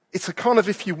it's a kind of,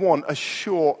 if you want, a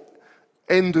short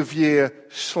end of year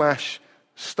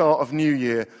 / start of new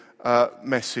year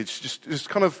message. Just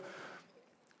kind of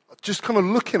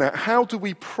looking at how do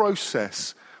we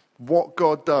process what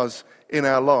God does in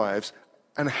our lives,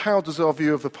 and how does our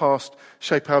view of the past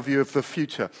shape our view of the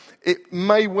future. It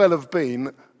may well have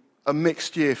been a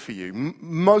mixed year for you.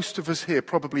 Most of us here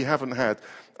probably haven't had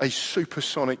a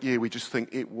supersonic year. We just think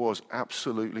it was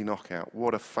absolutely knockout.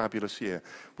 What a fabulous year.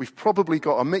 We've probably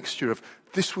got a mixture of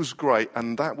this was great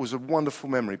and that was a wonderful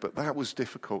memory, but that was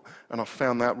difficult and I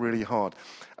found that really hard.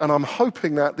 And I'm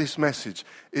hoping that this message,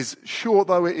 is short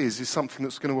though it is something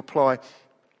that's going to apply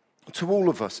to all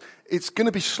of us. It's going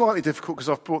to be slightly difficult because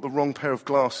I've brought the wrong pair of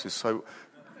glasses, so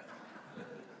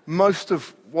most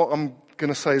of what I'm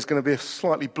going to say is going to be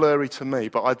slightly blurry to me,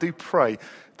 but I do pray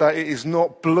that it is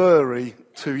not blurry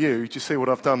to you. Do you see what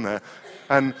I've done there?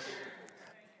 And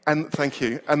thank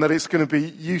you. And that it's going to be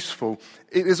useful.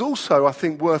 It is also, I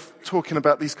think, worth talking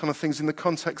about these kind of things in the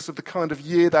context of the kind of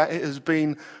year that it has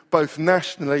been, both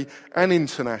nationally and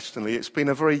internationally. It's been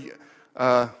a very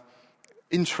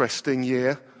interesting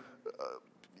year.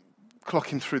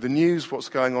 Clocking through the news, what's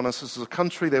going on as a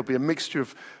country. There'll be a mixture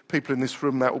of people in this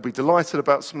room that will be delighted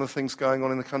about some of the things going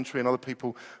on in the country, and other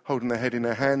people holding their head in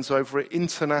their hands over it.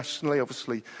 Internationally,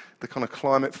 obviously, the kind of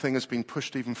climate thing has been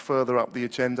pushed even further up the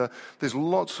agenda. There's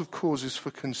lots of causes for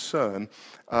concern,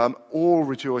 or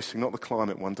rejoicing, not the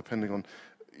climate one, depending on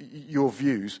your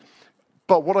views.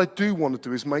 But what I do want to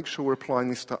do is make sure we're applying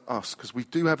this to us, because we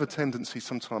do have a tendency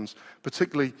sometimes,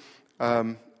 particularly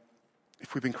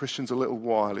if we've been Christians a little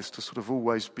while, is to sort of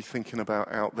always be thinking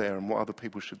about out there and what other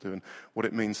people should do and what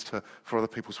it means for other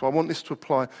people. So I want this to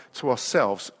apply to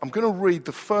ourselves. I'm going to read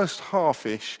the first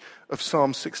half-ish of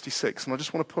Psalm 66, and I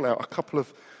just want to pull out a couple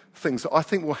of things that I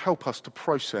think will help us to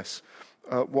process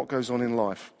what goes on in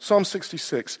life. Psalm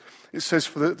 66, it says,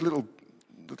 for the little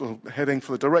heading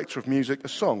for the director of music, a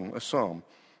psalm.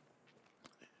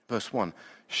 Verse 1,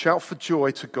 shout for joy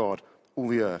to God, all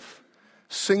the earth.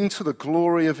 Sing to the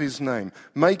glory of his name.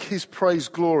 Make his praise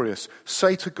glorious.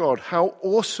 Say to God, how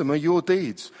awesome are your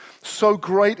deeds. So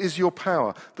great is your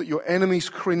power that your enemies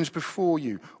cringe before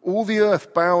you. All the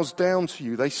earth bows down to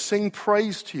you. They sing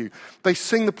praise to you. They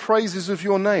sing the praises of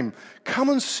your name. Come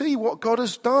and see what God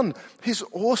has done, his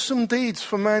awesome deeds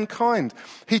for mankind.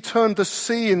 He turned the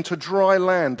sea into dry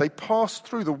land. They passed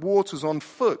through the waters on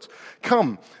foot.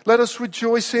 Come, let us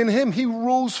rejoice in him. He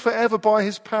rules forever by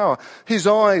his power. His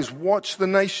eyes watch the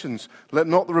nations. Let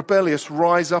not the rebellious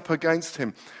rise up against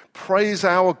him. Praise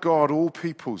our God, all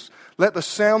peoples. Let the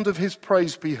sound of his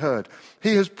praise be heard.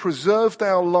 He has preserved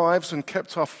our lives and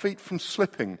kept our feet from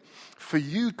slipping. For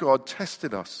you, God,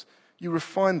 tested us. You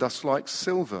refined us like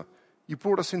silver. You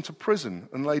brought us into prison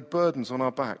and laid burdens on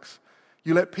our backs.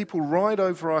 You let people ride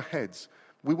over our heads.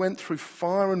 We went through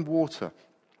fire and water,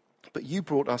 but you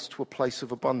brought us to a place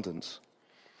of abundance.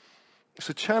 It's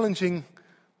a challenging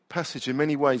passage in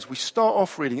many ways. We start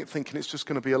off reading it thinking it's just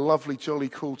going to be a lovely, jolly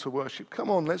call to worship. Come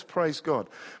on, let's praise God.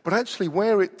 But actually,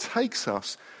 where it takes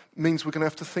us means we're going to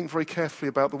have to think very carefully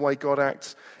about the way God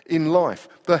acts in life.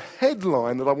 The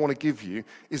headline that I want to give you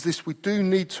is this: we do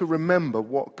need to remember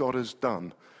what God has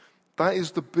done. That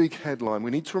is the big headline. We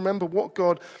need to remember what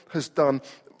God has done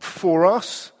for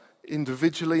us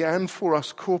individually and for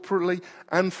us corporately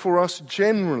and for us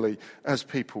generally as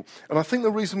people. And I think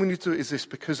the reason we need to do it is this: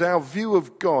 because our view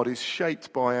of God is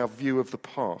shaped by our view of the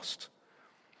past.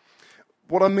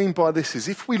 What I mean by this is,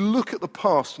 if we look at the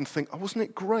past and think, oh, wasn't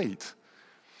it great?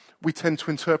 We tend to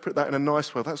interpret that in a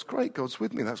nice way. That's great, God's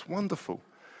with me, that's wonderful.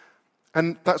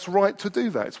 And that's right to do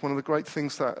that. It's one of the great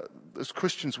things that as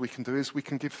Christians we can do, is we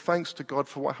can give thanks to God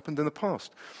for what happened in the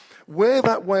past. Where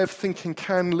that way of thinking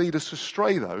can lead us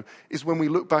astray, though, is when we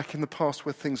look back in the past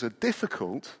where things are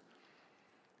difficult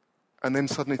and then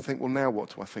suddenly think, well, now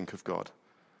what do I think of God?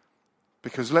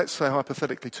 Because let's say,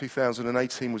 hypothetically,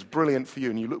 2018 was brilliant for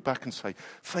you, and you look back and say,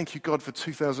 thank you, God, for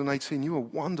 2018. You were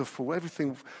wonderful.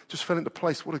 Everything just fell into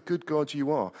place. What a good God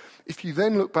you are. If you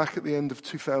then look back at the end of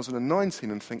 2019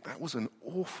 and think, that was an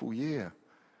awful year,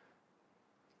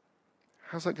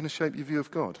 how's that going to shape your view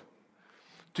of God?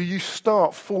 Do you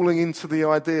start falling into the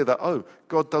idea that, oh,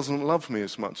 God doesn't love me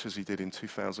as much as he did in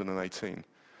 2018?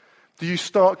 Do you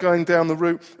start going down the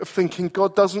route of thinking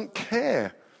God doesn't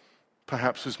care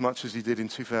perhaps as much as he did in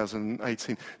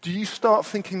 2018? Do you start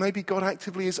thinking maybe God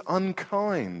actively is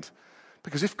unkind?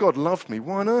 Because if God loved me,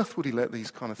 why on earth would he let these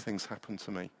kind of things happen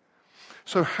to me?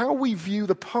 So how we view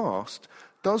the past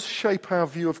does shape our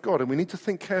view of God, and we need to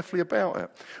think carefully about it.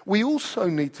 We also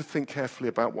need to think carefully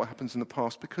about what happens in the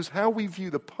past, because how we view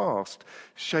the past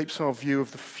shapes our view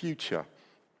of the future.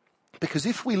 Because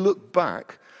if we look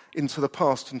back, into the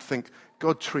past and think,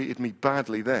 God treated me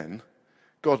badly then,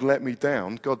 God let me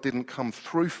down, God didn't come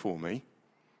through for me,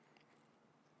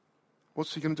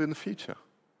 what's he going to do in the future?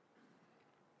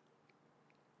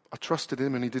 I trusted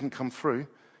him and he didn't come through.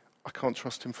 I can't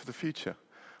trust him for the future.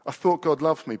 I thought God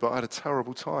loved me, but I had a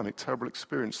terrible time, a terrible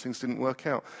experience. Things didn't work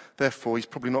out. Therefore, he's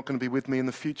probably not going to be with me in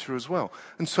the future as well.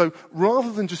 And so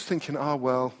rather than just thinking,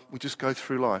 well, we just go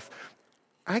through life,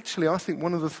 actually, I think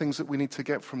one of the things that we need to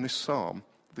get from this psalm,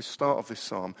 the start of this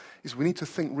psalm, is we need to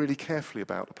think really carefully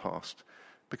about the past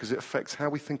because it affects how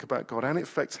we think about God and it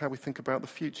affects how we think about the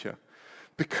future.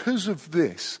 Because of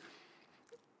this,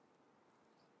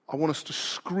 I want us to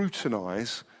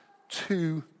scrutinize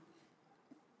two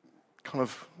kind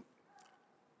of,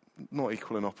 not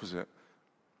equal and opposite,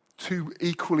 two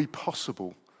equally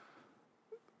possible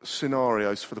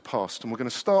scenarios for the past. And we're going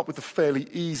to start with the fairly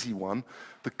easy one,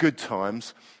 the good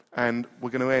times, and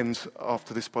we're going to end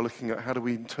after this by looking at how do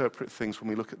we interpret things when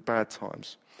we look at bad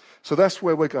times. So that's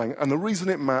where we're going. And the reason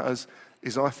it matters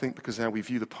is, I think, because how we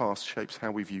view the past shapes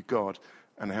how we view God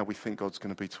and how we think God's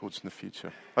going to be towards in the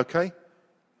future. Okay?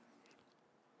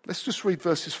 Let's just read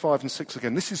verses 5 and 6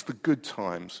 again. This is the good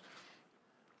times.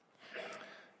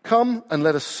 Come and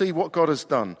let us see what God has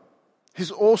done,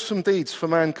 his awesome deeds for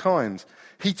mankind.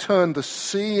 He turned the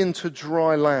sea into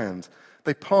dry land.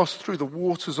 They passed through the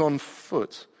waters on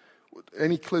foot.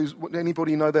 Any clues?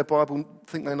 Anybody know their Bible,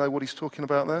 think they know what he's talking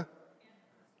about there?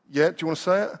 Yeah, do you want to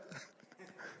say it?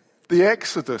 The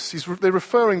Exodus. They're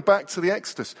referring back to the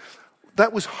Exodus.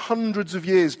 That was hundreds of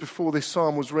years before this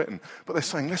psalm was written. But they're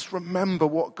saying, let's remember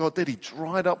what God did. He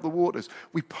dried up the waters.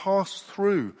 We passed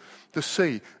through the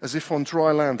sea as if on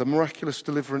dry land, a miraculous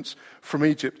deliverance from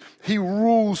Egypt. He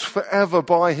rules forever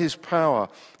by his power.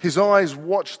 His eyes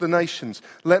watch the nations.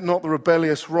 Let not the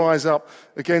rebellious rise up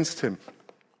against him.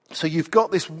 So you've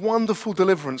got this wonderful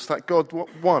deliverance that God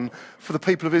won for the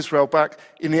people of Israel back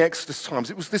in the Exodus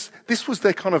times. It was this was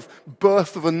their kind of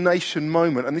birth of a nation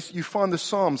moment. And you find the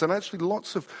Psalms and actually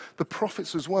lots of the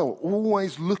prophets as well,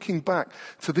 always looking back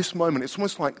to this moment. It's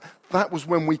almost like that was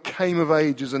when we came of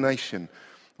age as a nation.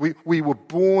 We were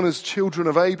born as children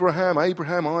of Abraham,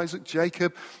 Isaac,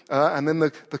 Jacob, and then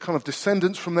the kind of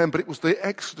descendants from them. But it was the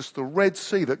Exodus, the Red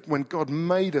Sea, that when God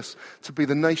made us to be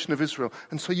the nation of Israel.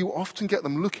 And so you often get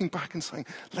them looking back and saying,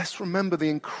 let's remember the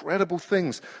incredible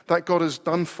things that God has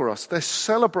done for us. They're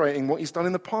celebrating what he's done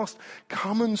in the past.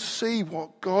 Come and see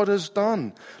what God has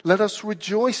done. Let us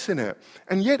rejoice in it.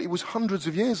 And yet it was hundreds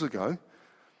of years ago.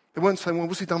 They weren't saying, well,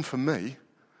 what's he done for me?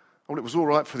 Well, it was all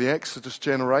right for the Exodus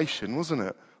generation, wasn't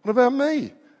it? What about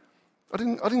me? I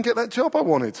didn't get that job I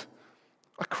wanted.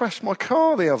 I crashed my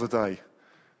car the other day.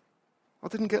 I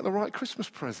didn't get the right Christmas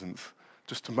present,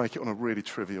 just to make it on a really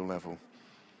trivial level.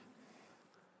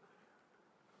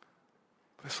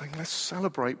 They're saying, let's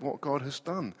celebrate what God has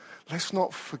done. Let's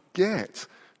not forget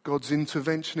God's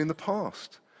intervention in the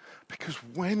past. Because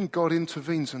when God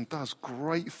intervenes and does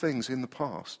great things in the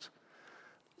past,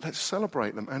 let's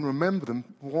celebrate them and remember them.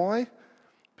 Why?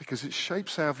 Because it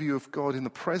shapes our view of God in the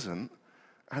present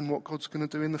and what God's going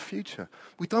to do in the future.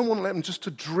 We don't want to let them just to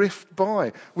drift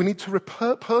by. We need to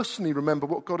personally remember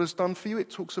what God has done for you. It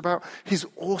talks about his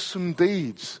awesome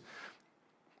deeds.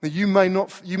 Now, you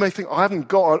may think, I haven't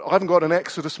got an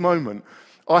Exodus moment.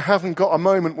 I haven't got a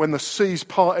moment when the seas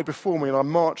parted before me and I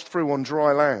marched through on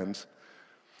dry land.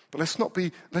 But let's not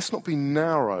be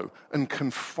narrow and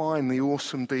confine the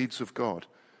awesome deeds of God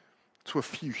to a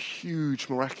few huge,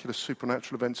 miraculous,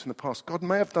 supernatural events in the past. God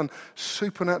may have done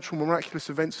supernatural, miraculous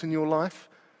events in your life,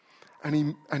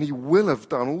 and he will have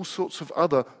done all sorts of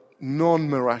other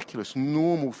non-miraculous,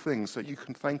 normal things that you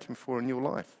can thank him for in your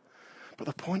life. But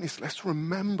the point is, let's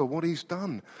remember what he's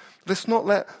done. Let's not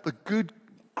let the good,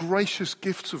 gracious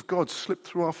gifts of God slip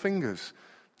through our fingers,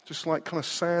 just like kind of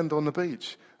sand on the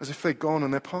beach, as if they're gone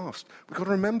and they're past. We've got to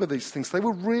remember these things. They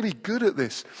were really good at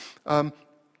this.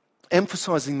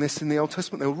 Emphasizing this in the Old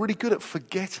Testament, they were really good at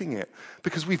forgetting it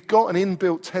because we've got an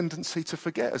inbuilt tendency to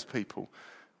forget as people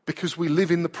because we live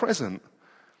in the present.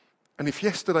 And if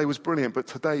yesterday was brilliant but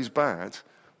today's bad,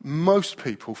 most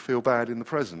people feel bad in the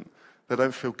present. They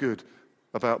don't feel good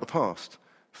about the past.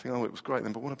 They think, it was great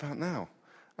then, but what about now?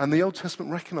 And the Old Testament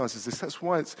recognizes this. That's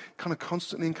why it's kind of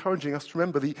constantly encouraging us to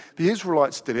remember. The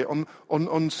Israelites did it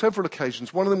on several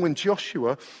occasions. One of them when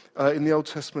Joshua, in the Old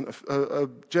Testament, a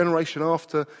generation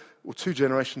after, or 2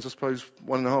 generations, I suppose,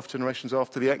 1.5 generations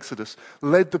after the Exodus,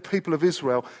 led the people of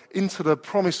Israel into the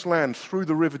promised land through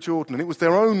the River Jordan. And it was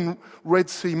their own Red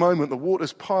Sea moment. The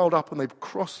waters piled up and they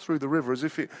crossed through the river as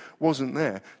if it wasn't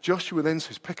there. Joshua then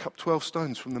says, pick up 12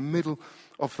 stones from the middle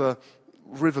of the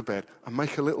riverbed and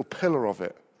make a little pillar of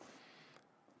it,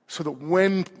 so that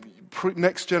when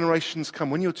next generations come,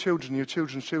 when your children's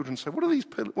children say,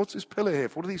 what's this pillar here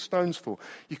for? What are these stones for?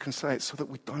 You can say it's so that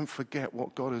we don't forget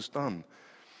what God has done.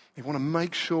 You want to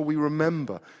make sure we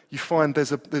remember. You find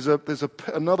there's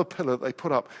another pillar that they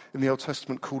put up in the Old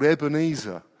Testament called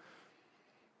Ebenezer,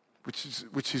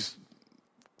 which is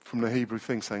from the Hebrew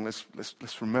thing saying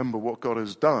let's remember what God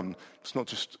has done. It's not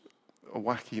just a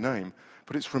wacky name,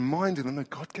 but it's reminding them that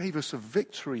God gave us a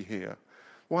victory here.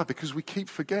 Why? Because we keep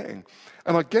forgetting.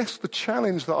 And I guess the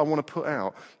challenge that I want to put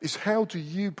out is, how do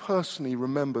you personally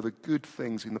remember the good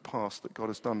things in the past that God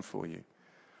has done for you?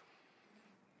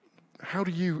 How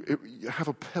do you have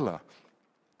a pillar,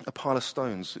 a pile of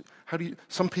stones?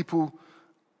 Some people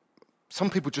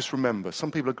just remember. Some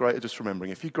people are great at just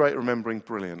remembering. If you're great at remembering,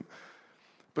 brilliant.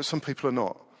 But some people are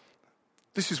not.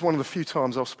 This is one of the few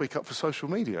times I'll speak up for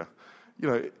social media.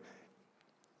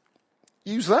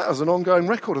 Use that as an ongoing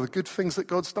record of the good things that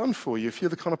God's done for you. If you're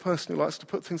the kind of person who likes to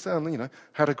put things down,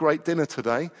 had a great dinner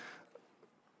today,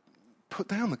 put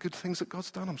down the good things that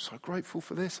God's done. I'm so grateful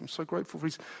for this. I'm so grateful for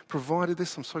He's provided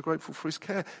this. I'm so grateful for His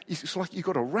care. It's like you've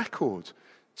got a record.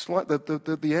 It's like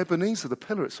the Ebenezer, the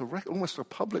pillar. It's almost a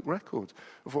public record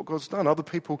of what God's done. Other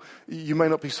people, you may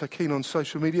not be so keen on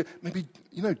social media. Maybe,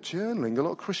 journaling. A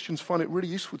lot of Christians find it really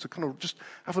useful to kind of just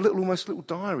have a little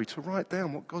diary to write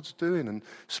down what God's doing and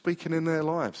speaking in their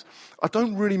lives. I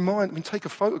don't really mind. Take a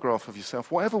photograph of yourself,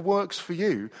 whatever works for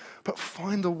you, but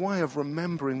find a way of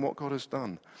remembering what God has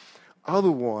done.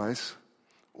 Otherwise,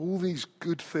 all these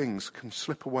good things can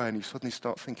slip away and you suddenly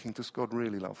start thinking, does God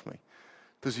really love me?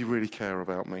 Does He really care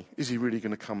about me? Is He really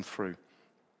going to come through?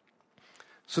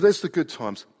 So there's the good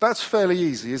times. That's fairly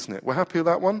easy, isn't it? We're happy with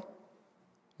that one?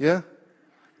 Yeah?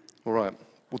 All right.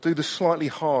 We'll do the slightly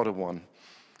harder one.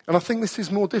 And I think this is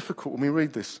more difficult when we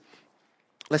read this.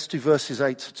 Let's do verses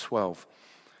 8 to 12.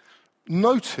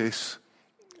 Notice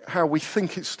how we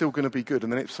think it's still going to be good,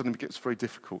 and then it suddenly gets very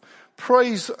difficult.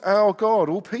 Praise our God,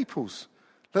 all peoples.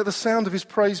 Let the sound of His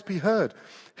praise be heard.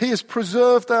 He has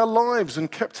preserved our lives and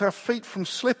kept our feet from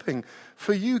slipping.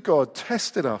 For you, God,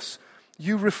 tested us.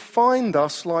 You refined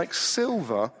us like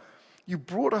silver. You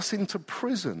brought us into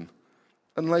prison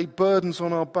and laid burdens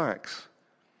on our backs.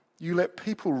 You let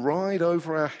people ride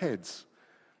over our heads.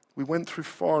 We went through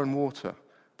fire and water,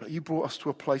 but you brought us to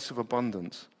a place of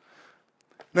abundance.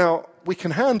 Now, we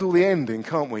can handle the ending,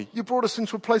 can't we? You brought us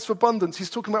into a place of abundance. He's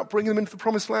talking about bringing them into the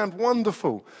promised land.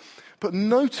 Wonderful. But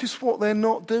notice what they're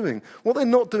not doing. What they're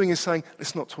not doing is saying,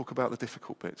 let's not talk about the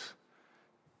difficult bits.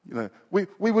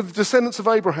 We were the descendants of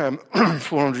Abraham,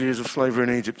 400 years of slavery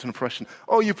in Egypt and oppression.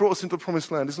 Oh, you brought us into the promised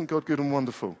land. Isn't God good and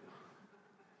wonderful?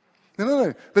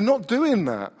 No. They're not doing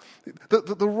that.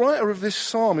 The writer of this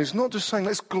psalm is not just saying,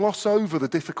 let's gloss over the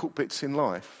difficult bits in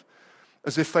life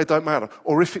as if they don't matter.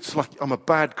 Or if it's like I'm a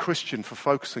bad Christian for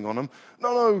focusing on them.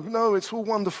 No, it's all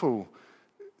wonderful.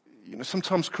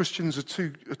 Sometimes Christians are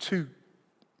too.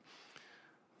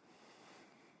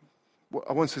 Well,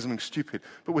 I won't say something stupid,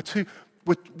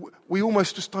 but we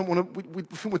almost just don't want to. We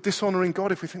think we're dishonoring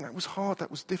God if we think that was hard, that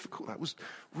was difficult, that was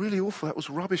really awful, that was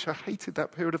rubbish. I hated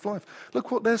that period of life. Look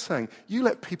what they're saying. You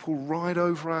let people ride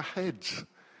over our heads.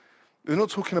 They're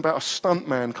not talking about a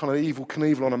stuntman, kind of evil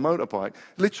Knievel on a motorbike.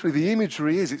 Literally, the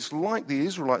imagery is, it's like the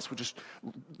Israelites were just,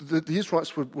 the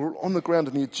Israelites were on the ground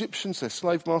and the Egyptians, their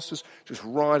slave masters, just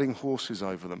riding horses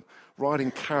over them,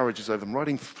 riding carriages over them,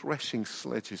 riding threshing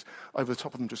sledges over the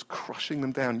top of them, just crushing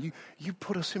them down. You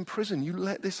put us in prison. You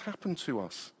let this happen to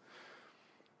us.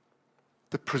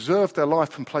 To preserve their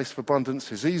life and place of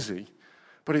abundance is easy,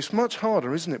 but it's much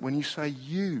harder, isn't it, when you say,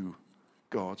 you,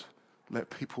 God,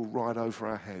 let people ride over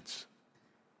our heads.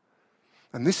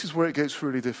 And this is where it gets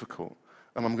really difficult.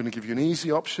 And I'm going to give you an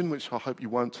easy option, which I hope you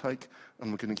won't take, and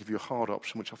I'm going to give you a hard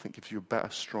option, which I think gives you a better,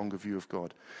 stronger view of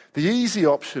God. The easy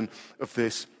option of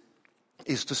this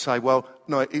is to say, well,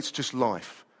 no, it's just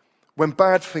life. When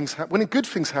bad things happen, when good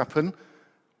things happen,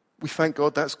 we thank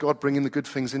God. That's God bringing the good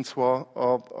things into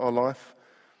our life.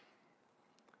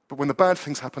 But when the bad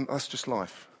things happen, that's just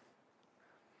life.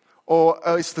 Or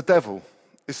it's the devil.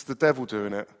 It's the devil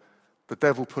doing it. The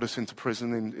devil put us into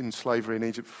prison in slavery in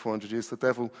Egypt for 400 years. The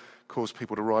devil caused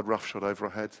people to ride roughshod over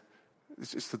our head.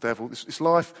 It's the devil. It's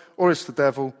life, or it's the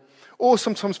devil. Or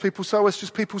sometimes people say, oh, it's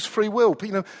just people's free will.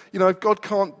 But, God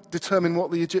can't determine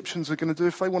what the Egyptians are going to do.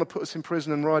 If they want to put us in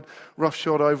prison and ride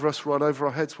roughshod over us, ride over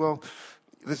our heads, well,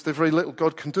 there's very little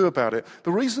God can do about it.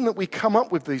 The reason that we come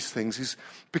up with these things is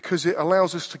because it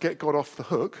allows us to get God off the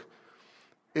hook.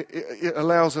 It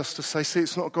allows us to say, see,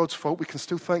 it's not God's fault. We can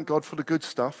still thank God for the good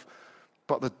stuff.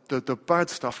 But the bad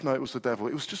stuff, no, it was the devil.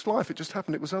 It was just life. It just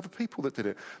happened. It was other people that did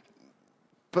it.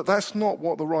 But that's not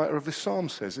what the writer of this psalm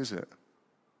says, is it?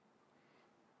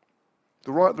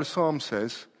 The writer of the psalm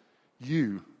says,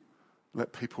 you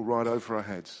let people ride over our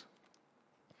heads.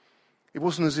 It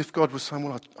wasn't as if God was saying,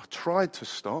 well, I tried to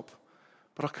stop,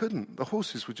 but I couldn't. The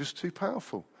horses were just too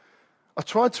powerful. I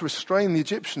tried to restrain the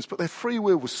Egyptians, but their free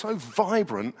will was so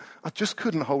vibrant, I just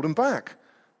couldn't hold them back.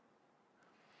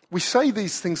 We say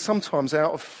these things sometimes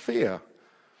out of fear.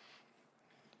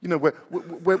 You know,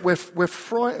 we're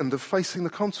frightened of facing the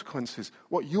consequences.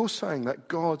 What you're saying, that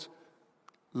God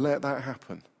let that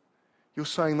happen. You're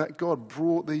saying that God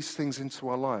brought these things into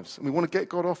our lives. And we want to get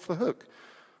God off the hook.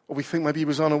 Or we think maybe he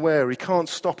was unaware, he can't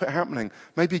stop it happening.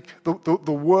 Maybe the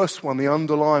worst one, the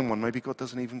underlying one, maybe God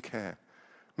doesn't even care.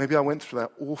 Maybe I went through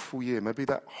that awful year. Maybe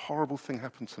that horrible thing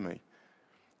happened to me.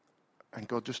 And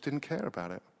God just didn't care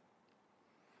about it.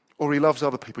 Or he loves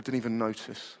other people, didn't even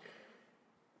notice.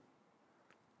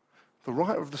 The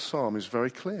writer of the psalm is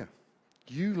very clear.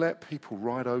 You let people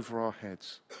ride over our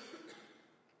heads.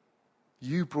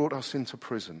 You brought us into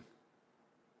prison.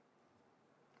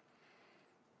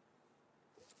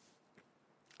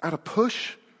 At a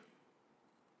push,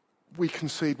 we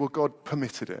concede, well, God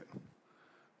permitted it.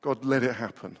 God let it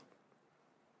happen.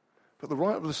 But the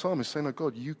writer of the psalm is saying, no,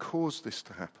 God, you caused this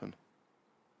to happen.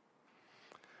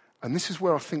 And this is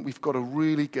where I think we've got to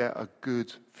really get a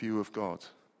good view of God.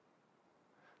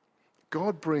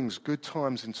 God brings good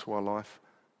times into our life,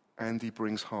 and he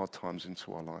brings hard times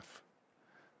into our life.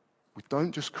 We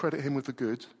don't just credit him with the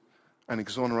good and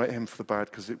exonerate him for the bad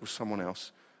because it was someone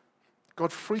else.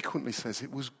 God frequently says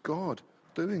it was God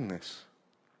doing this.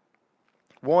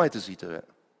 Why does he do it?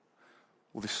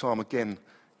 Well, this psalm again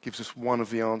gives us one of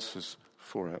the answers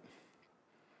for it.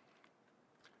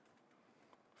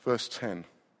 Verse 10,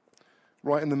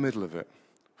 right in the middle of it.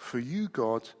 For you,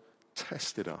 God,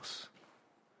 tested us.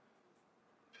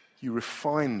 You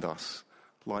refined us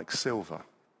like silver.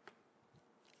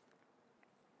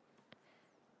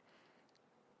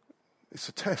 It's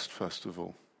a test, first of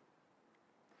all.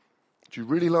 Do you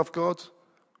really love God,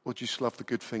 or do you just love the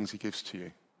good things he gives to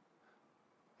you?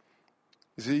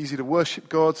 Is it easy to worship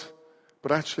God,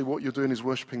 but actually what you're doing is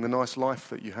worshipping the nice life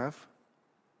that you have?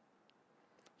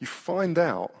 You find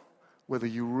out whether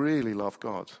you really love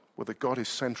God, whether God is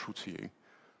central to you,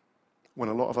 when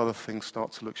a lot of other things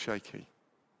start to look shaky.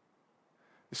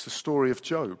 It's the story of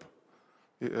Job,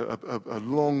 a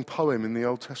long poem in the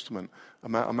Old Testament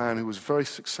about a man who was very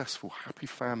successful, happy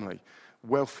family,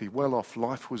 wealthy, well off,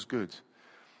 life was good.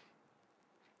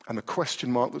 And the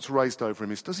question mark that's raised over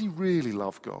him is, does he really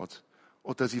love God,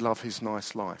 or does he love his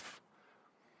nice life?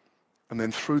 And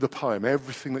then through the poem,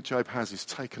 everything that Job has is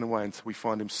taken away until we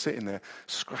find him sitting there,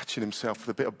 scratching himself with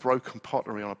a bit of broken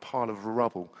pottery on a pile of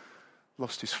rubble.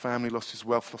 Lost his family, lost his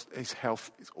wealth, lost his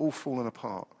health. It's all fallen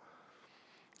apart.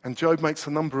 And Job makes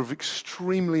a number of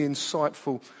extremely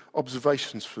insightful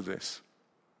observations for this.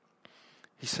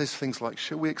 He says things like,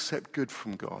 shall we accept good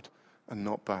from God and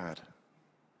not bad?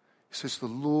 He says, the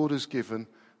Lord has given,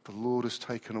 the Lord has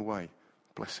taken away.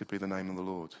 Blessed be the name of the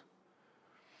Lord.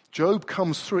 Job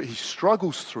comes through it, he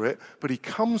struggles through it, but he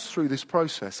comes through this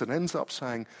process and ends up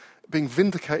saying, being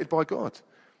vindicated by God.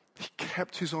 He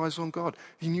kept his eyes on God.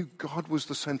 He knew God was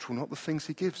the central, not the things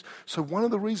he gives. So one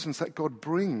of the reasons that God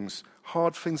brings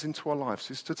hard things into our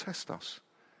lives is to test us.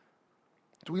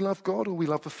 Do we love God, or we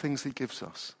love the things he gives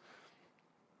us?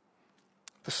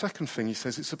 The second thing he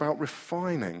says, it's about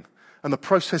refining. And the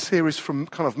process here is from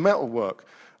kind of metal work.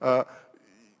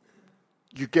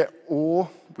 You get ore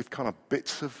with kind of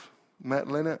bits of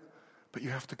metal in it, but you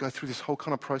have to go through this whole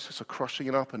kind of process of crushing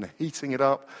it up and heating it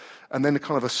up, and then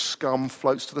a scum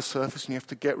floats to the surface, and you have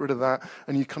to get rid of that,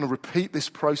 and you kind of repeat this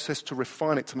process to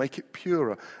refine it, to make it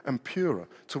purer and purer.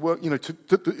 To work,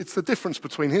 it's the difference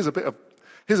between here's a bit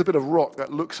of rock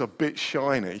that looks a bit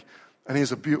shiny, and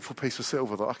here's a beautiful piece of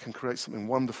silver that I can create something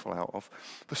wonderful out of.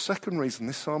 The second reason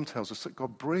this psalm tells us that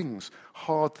God brings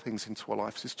hard things into our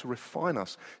lives is to refine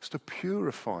us, is to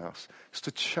purify us, is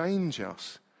to change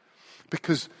us.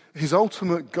 Because his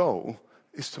ultimate goal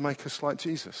is to make us like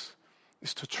Jesus,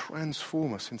 is to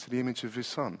transform us into the image of his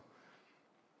Son.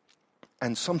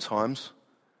 And sometimes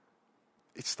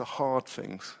it's the hard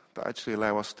things that actually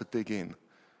allow us to dig in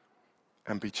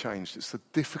and be changed. It's the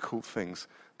difficult things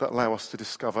that allow us to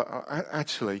discover,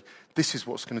 actually, this is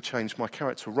what's going to change my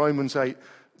character. Romans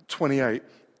 8:28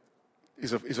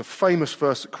 is a famous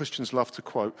verse that Christians love to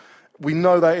quote. We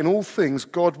know that in all things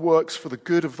God works for the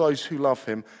good of those who love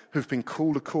him, who've been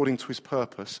called according to his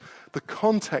purpose. The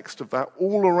context of that,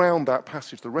 all around that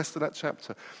passage, the rest of that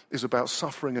chapter, is about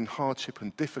suffering and hardship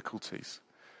and difficulties.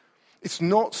 It's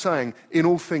not saying in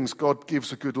all things God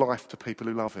gives a good life to people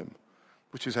who love him.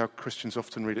 which is how Christians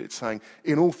often read it. It's saying,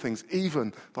 in all things,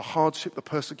 even the hardship, the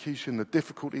persecution, the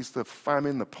difficulties, the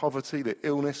famine, the poverty, the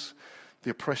illness,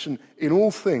 the oppression, in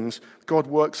all things, God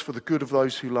works for the good of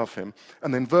those who love him.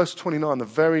 And then verse 29, the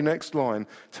very next line,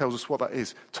 tells us what that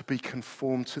is, to be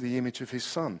conformed to the image of his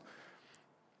Son.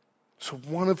 So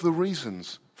one of the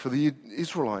reasons for the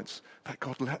Israelites that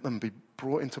God let them be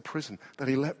brought into prison, that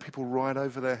he let people ride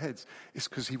over their heads, is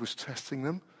because he was testing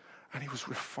them and he was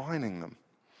refining them.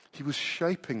 He was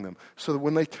shaping them so that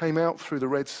when they came out through the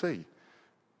Red Sea,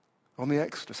 on the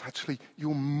Exodus, actually,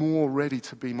 you're more ready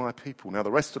to be my people. Now,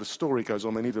 the rest of the story goes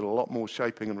on. They needed a lot more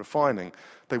shaping and refining.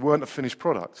 They weren't a finished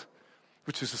product,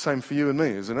 which is the same for you and me,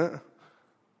 isn't it?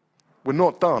 We're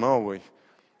not done, are we?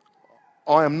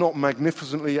 I am not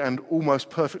magnificently and almost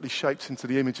perfectly shaped into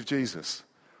the image of Jesus.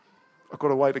 I've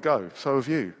got a way to go. So have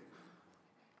you.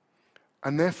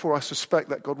 And therefore, I suspect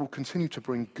that God will continue to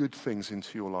bring good things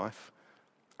into your life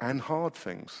and hard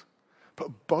things.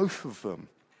 But both of them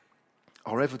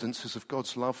are evidences of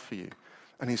God's love for you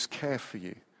and his care for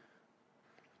you.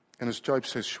 And as Job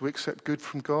says, should we accept good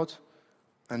from God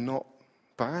and not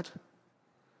bad?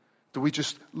 Do we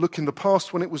just look in the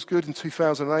past when it was good in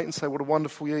 2008 and say, what a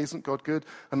wonderful year, isn't God good?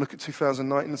 And look at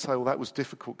 2019 and say, well, that was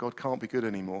difficult, God can't be good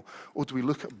anymore. Or do we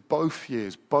look at both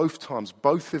years, both times,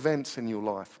 both events in your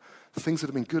life, the things that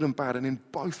have been good and bad, and in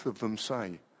both of them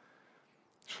say,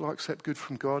 shall I accept good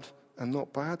from God and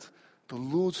not bad? The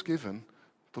Lord's given,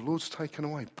 the Lord's taken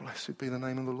away. Blessed be the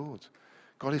name of the Lord.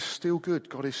 God is still good.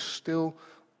 God is still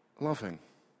loving.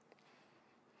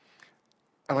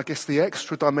 And I guess the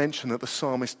extra dimension that the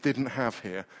psalmist didn't have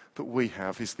here, that we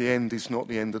have, is the end is not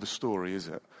the end of the story, is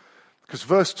it? Because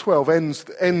verse 12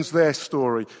 ends their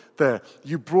story there.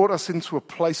 You brought us into a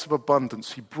place of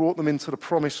abundance. You brought them into the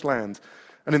promised land.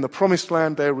 And in the promised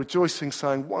land, they're rejoicing,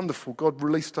 saying, wonderful, God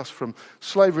released us from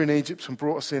slavery in Egypt and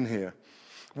brought us in here.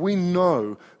 We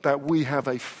know that we have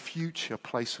a future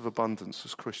place of abundance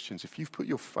as Christians. If you've put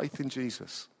your faith in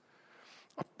Jesus,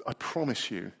 I promise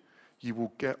you, you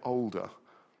will get older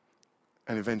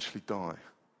and eventually die.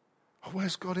 Oh,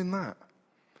 where's God in that?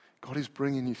 God is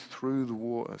bringing you through the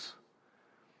waters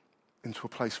into a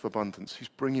place of abundance. He's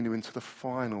bringing you into the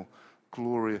final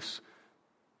glorious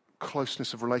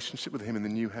closeness of relationship with him in the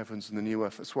new heavens and the new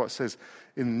earth. That's what it says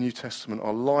in the New Testament.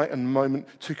 Our light and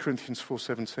 2 Corinthians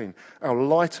 4:17. Our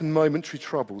light and momentary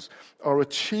troubles are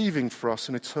achieving for us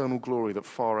an eternal glory that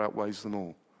far outweighs them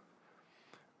all.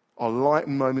 Our light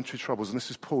and momentary troubles, and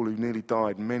this is Paul who nearly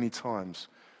died many times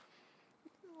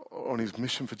on his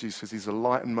mission for Jesus. These are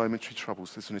light and momentary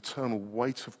troubles. There's an eternal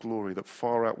weight of glory that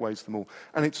far outweighs them all.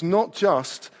 And it's not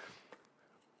just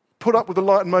put up with the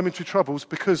light and momentary troubles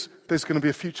because there's going to be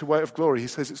a future weight of glory. He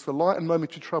says it's the light and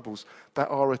momentary troubles that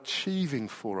are achieving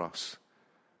for us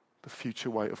the future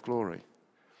weight of glory.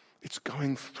 It's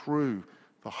going through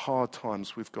the hard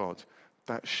times with God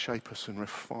that shape us and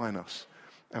refine us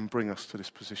and bring us to this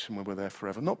position where we're there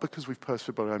forever. Not because we've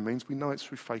persevered by our own means. We know it's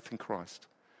through faith in Christ.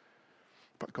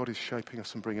 But God is shaping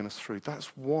us and bringing us through.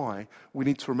 That's why we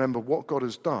need to remember what God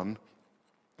has done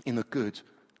in the good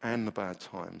and the bad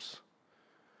times.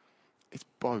 It's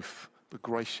both the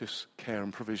gracious care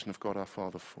and provision of God our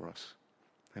Father for us.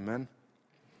 Amen?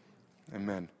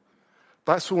 Amen.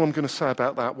 That's all I'm going to say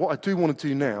about that. What I do want to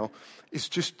do now is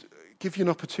just give you an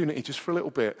opportunity just for a little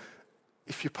bit.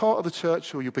 If you're part of the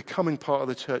church or you're becoming part of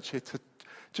the church here,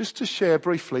 to share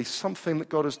briefly something that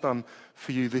God has done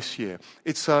for you this year.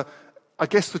 It's I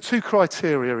guess the two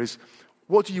criteria is,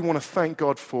 what do you want to thank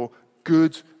God for,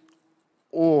 good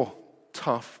or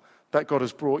tough, that God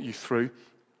has brought you through?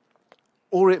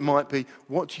 Or it might be,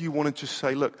 what do you want to just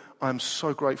say, look, I'm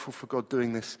so grateful for God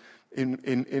doing this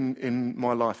in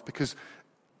my life, because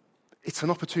it's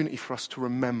an opportunity for us to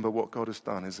remember what God has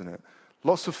done, isn't it?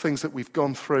 Lots of things that we've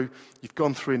gone through, you've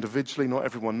gone through individually, not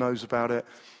everyone knows about it.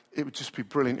 It would just be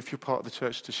brilliant if you're part of the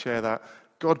church to share that.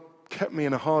 God kept me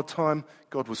in a hard time.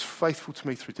 God was faithful to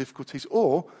me through difficulties.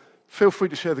 Or feel free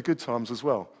to share the good times as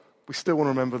well. We still want to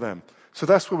remember them. So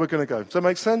that's where we're going to go. Does that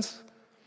make sense?